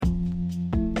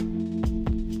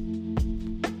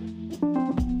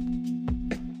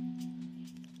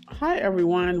Hi,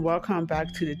 everyone. Welcome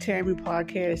back to the Tammy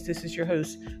Podcast. This is your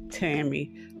host,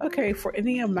 Tammy. Okay, for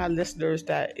any of my listeners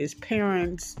that is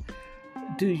parents,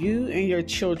 do you and your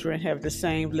children have the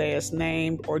same last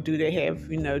name, or do they have,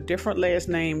 different last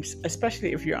names,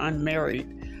 especially if you're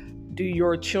unmarried? Did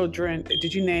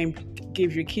you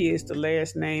give your kids the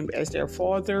last name as their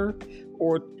father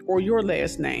or your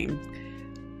last name?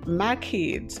 My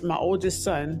kids, my oldest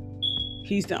son,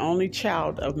 he's the only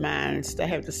child of mine that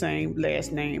have the same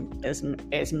last name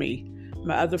as me.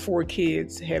 My other 4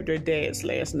 kids have their dad's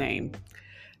last name.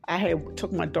 I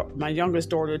took my youngest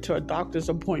daughter to a doctor's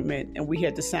appointment, and we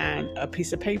had to sign a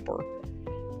piece of paper.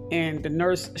 And the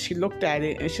nurse, she looked at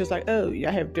it, and she was like, "Oh,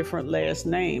 y'all have different last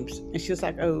names." And she was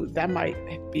like, "Oh, that might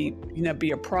be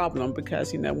a problem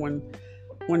because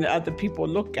when the other people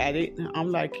look at it," I'm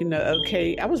like,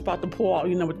 okay. I was about to pull out,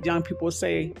 what the young people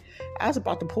say. I was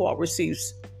about to pull out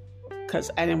receipts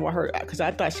because I didn't want her, because I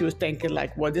thought she was thinking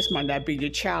like, well, this might not be your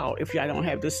child if y'all don't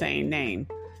have the same name.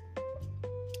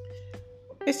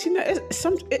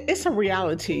 It's a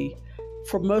reality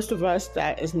for most of us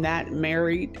that is not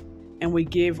married, and we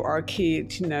give our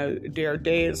kids, their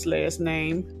dad's last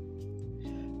name.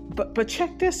 But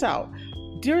check this out.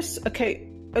 That's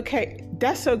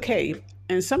okay.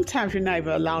 And sometimes you're not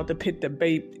even allowed to put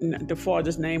the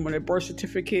father's name on a birth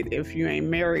certificate if you ain't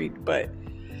married. But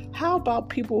how about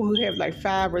people who have like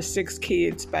 5 or 6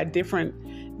 kids by different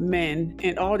men,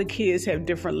 and all the kids have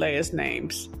different last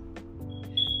names?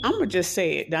 I'm going to just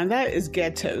say it. Now, that is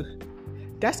ghetto.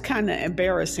 That's kind of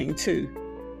embarrassing, too.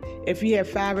 If you have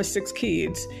 5 or 6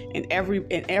 kids and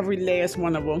every last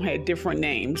one of them had different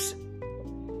names,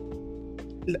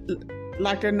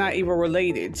 like they're not even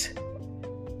related.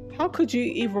 How could you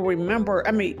even remember?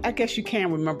 I mean, I guess you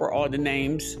can remember all the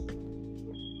names.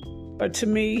 But to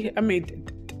me, I'm going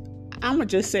to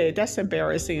just say that's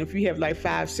embarrassing. If you have like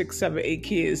 5, 6, 7, 8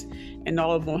 kids and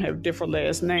all of them have different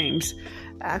last names,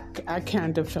 I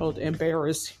kind of felt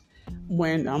embarrassed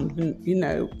when,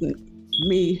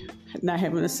 me not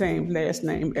having the same last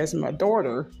name as my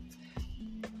daughter.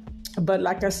 But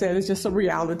like I said, it's just a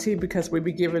reality because we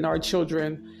be giving our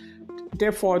children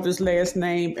their father's last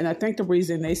name. And I think the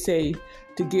reason they say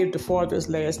to give the father's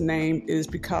last name is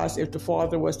because if the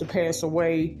father was to pass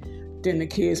away, then the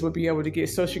kids would be able to get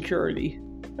Social Security.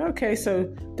 Okay,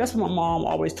 so that's what my mom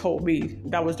always told me.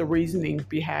 That was the reasoning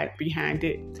behind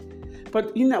it.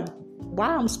 But,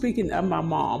 while I'm speaking of my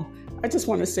mom, I just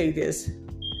want to say this.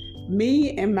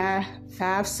 Me and my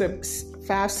 5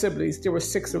 siblings, there were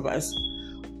 6 of us.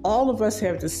 All of us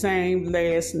have the same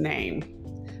last name.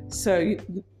 So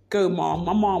go, Mom.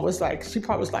 My mom she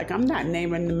probably was like, I'm not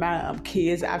naming my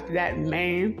kids after that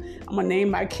man. I'm going to name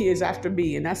my kids after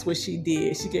me. And that's what she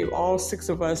did. She gave all 6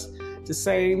 of us the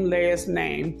same last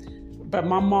name. But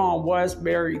my mom was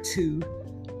married to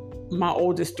my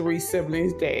oldest 3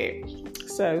 siblings' dad.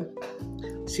 So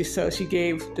she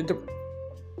gave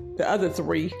the other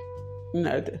 3,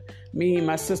 me and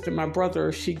my sister, my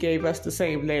brother, she gave us the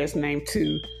same last name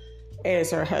too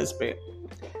as her husband.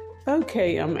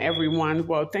 Okay, everyone.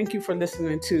 Well, thank you for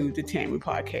listening to the Tammy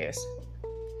Podcast.